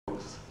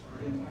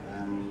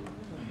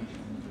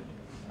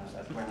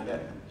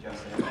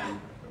said,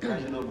 I'm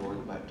Reggie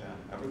Bourne, but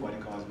everybody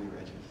calls me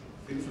Reggie.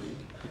 Feel free.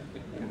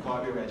 You can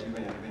call me Reggie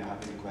when you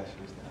have any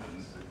questions that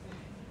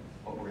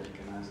hope Reggie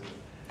can answer.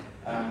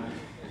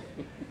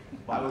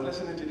 But I was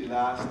listening to the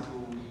last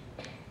two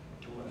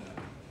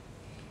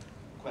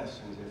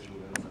questions, if you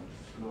will, from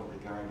Flo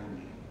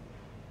regarding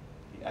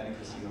the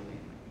adequacy of the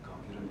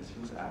Computer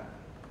Misuse Act,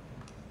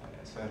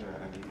 etc.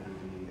 And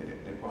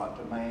they brought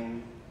to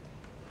mind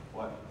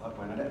what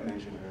Bernadette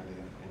mentioned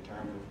earlier in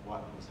terms of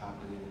what was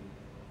happening,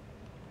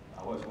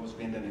 what was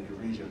being done in the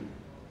region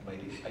by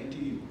the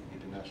ITU,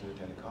 International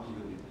Telecoms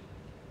Union.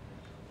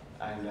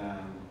 And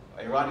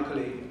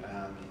ironically,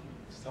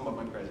 some of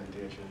my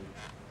presentation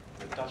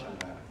will touch on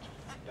that.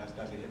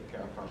 That's a hip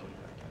care project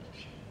that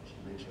she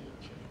mentioned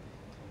actually.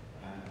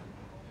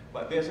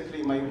 But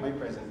basically, my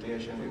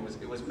presentation,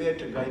 it was made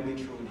to guide me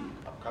through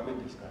the upcoming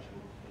discussion.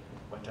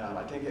 But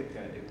I think it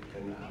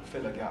can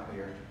fill a gap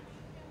here.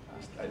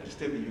 It'll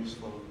still be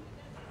useful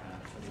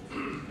for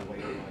the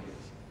wider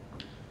audience.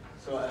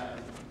 So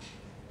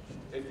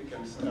if we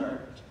can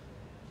start.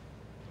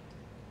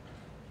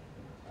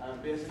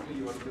 Basically,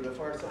 you will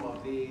refer some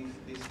of these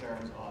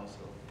terms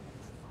also.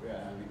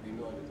 Where we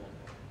know that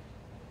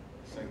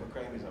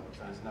cybercrime is of a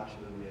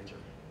transnational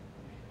nature.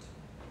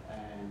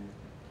 And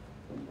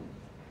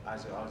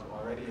as I was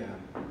already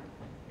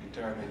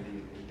determined,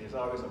 there's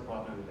always a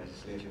problem with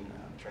legislation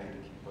trying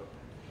to keep up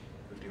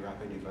with the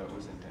rapid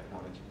developments in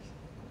technologies.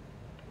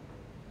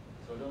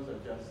 So those are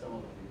just some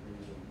of the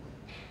reasons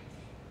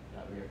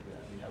that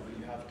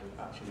we have to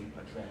actually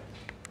address.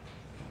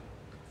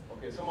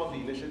 Okay, some of the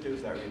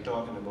initiatives that we're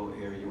talking about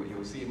here, you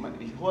will see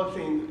the whole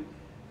thing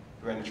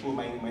ran through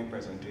my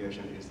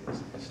presentation is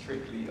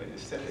strictly,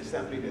 it's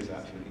simply this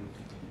actually.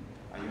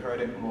 And you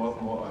heard it more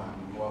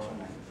often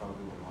than you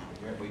probably would want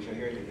to hear, but you should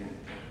hear it again.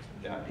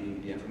 That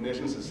the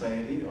information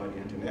society or the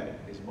internet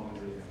is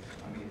boundaryless.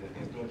 I mean,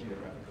 there's no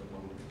geographical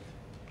boundary.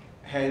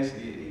 Hence,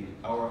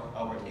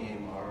 our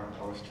aim,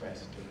 our stress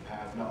to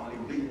have not only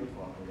regional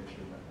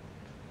cooperation, but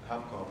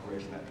have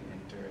cooperation at the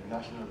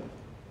international level.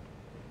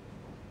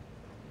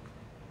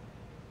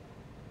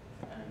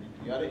 And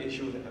the other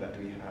issue that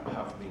we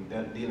have been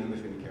dealing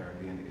with in the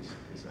Caribbean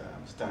is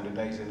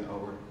standardizing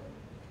our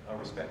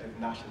respective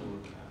national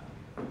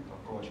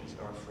approaches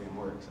or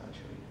frameworks,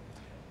 actually.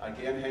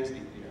 Again, hence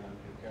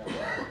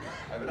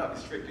I will not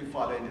be strictly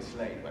following the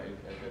slide, but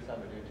I just have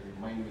it there to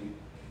remind me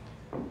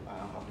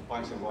of the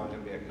points I want to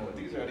make. No,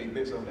 these are the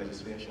bits of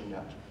legislation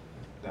that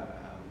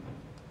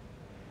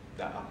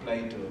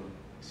apply to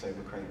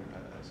cybercrime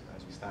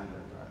as we stand,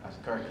 as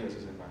current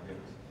cases in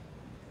Barbados.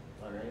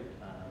 All right.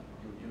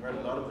 You heard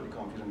a lot about the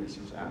Computer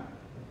Misuse Act,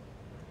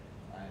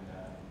 and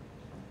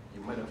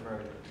you might have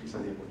heard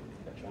recently about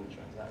the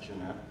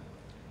Transaction Act,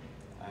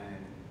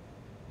 and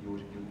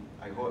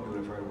I hope you would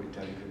have heard about the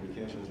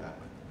Telecommunications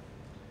Act.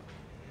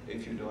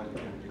 If you don't,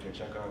 you can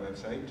check our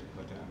website,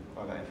 but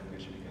all that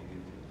information we can give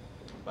you.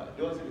 But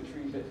those are the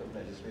three bits of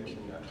legislation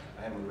that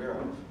I am aware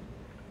of.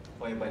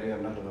 By the way,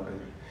 I'm not a lawyer.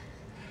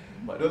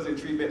 But those are the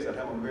three bits that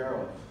I'm aware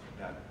of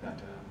that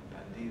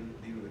deal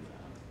with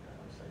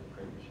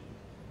cybercrime issues.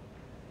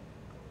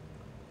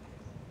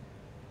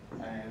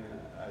 And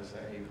as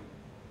I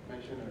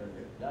mentioned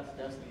earlier,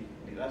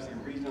 that's the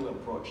regional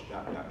approach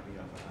that we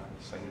have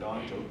signed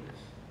on to,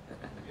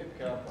 the HIP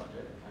CARE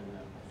project,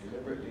 and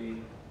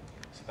deliberately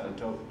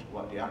spelled out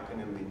what the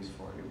acronym means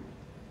for you.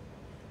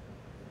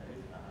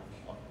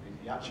 Right?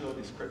 The actual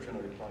description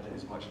of the project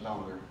is much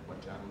longer,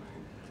 but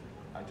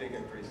I think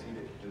I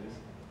preceded to this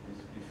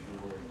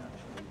few words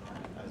actually.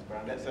 As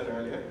Bernadette said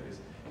earlier,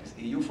 it's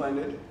EU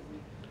funded,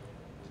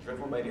 it's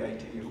driven by the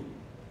ITU,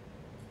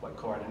 but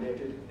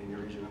coordinated in the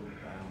region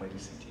by the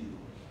CTU.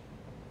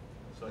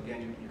 So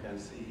again, you can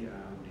see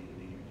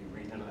the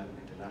regional and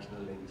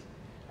international links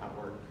at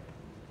work.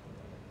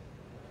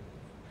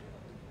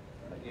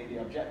 Again,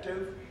 the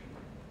objective,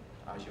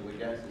 as you would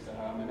guess, is to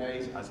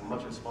harmonize as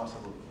much as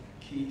possible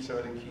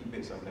certain key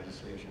bits of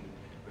legislation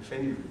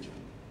within the region.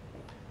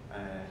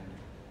 And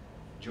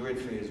during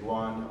phase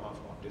 1 of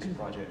this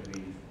project,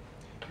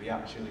 we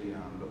actually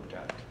looked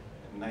at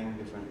 9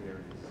 different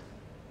areas.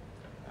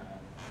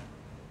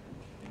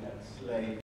 In that slide,